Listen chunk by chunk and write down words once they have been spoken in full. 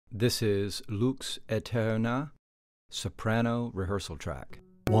This is Luke's Aeterna soprano rehearsal track.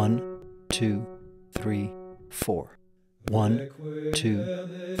 1, 2, 3, 4. 1,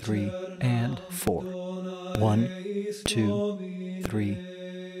 2, 3, and 4. 1, 2,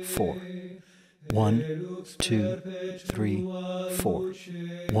 3, 4. 1, 2, 3, 4.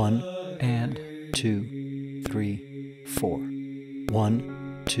 1 and 2, 3, 4.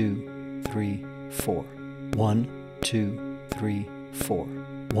 1, 2, 3, 4. 1, 2, 3, 4.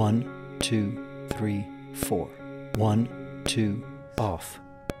 1, 2, 3, 4. 1, 2, off.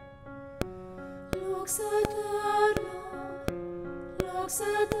 Lux Aeterna, Lux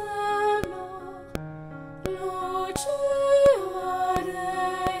Aeterna, luce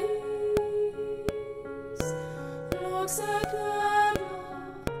Reis. Lux Aeterna,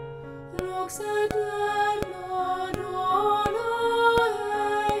 Lux Aeterna, dona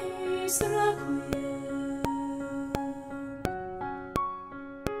eis requiem.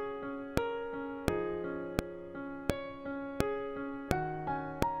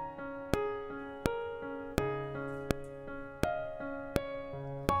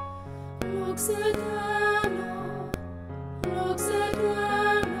 Lux Aeterna, Lux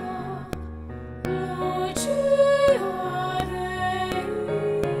Aeterna, luce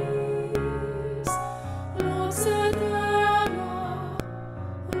Reis. Lux Aeterna,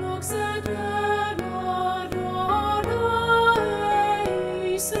 Lux Aeterna, dona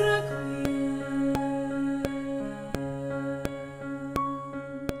eis requiem.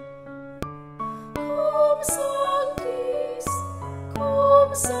 Cum sanctis, cum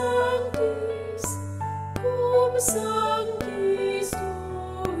sanctis, cum sanctis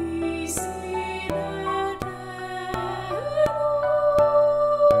tuis in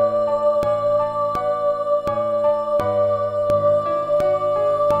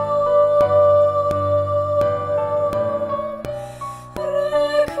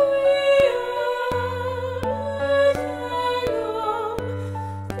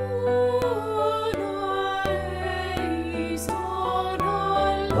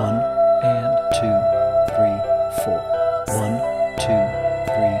One and 2, 3, 4. 1, 2,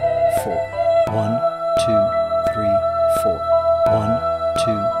 3, 4. 1, 2, 3, 4. 1,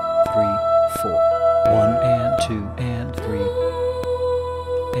 2, 3, 4. 1 and 2 and 3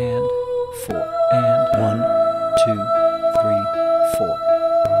 and 4 and 1, 2, 3, 4.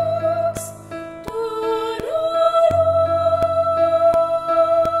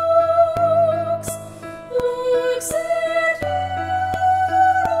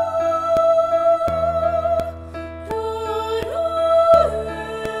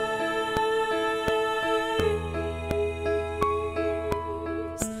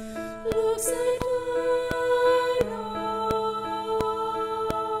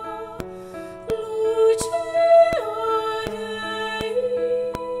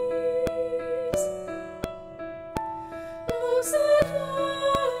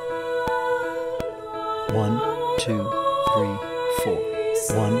 One, 2, 3, 4.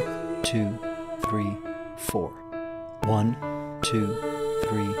 1, 2, 3, 4. 1, 2,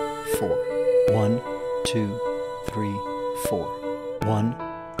 3, 4. 1, 2, 3, 4. 1,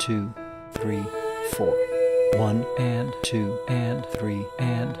 2, 3, 4. 1 and 2 and 3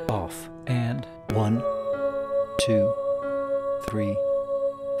 and off and 1, 2, 3,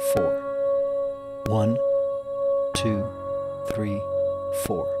 4. 1, 2, 3,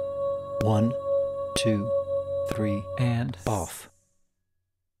 4. 1, 2, 3 and off.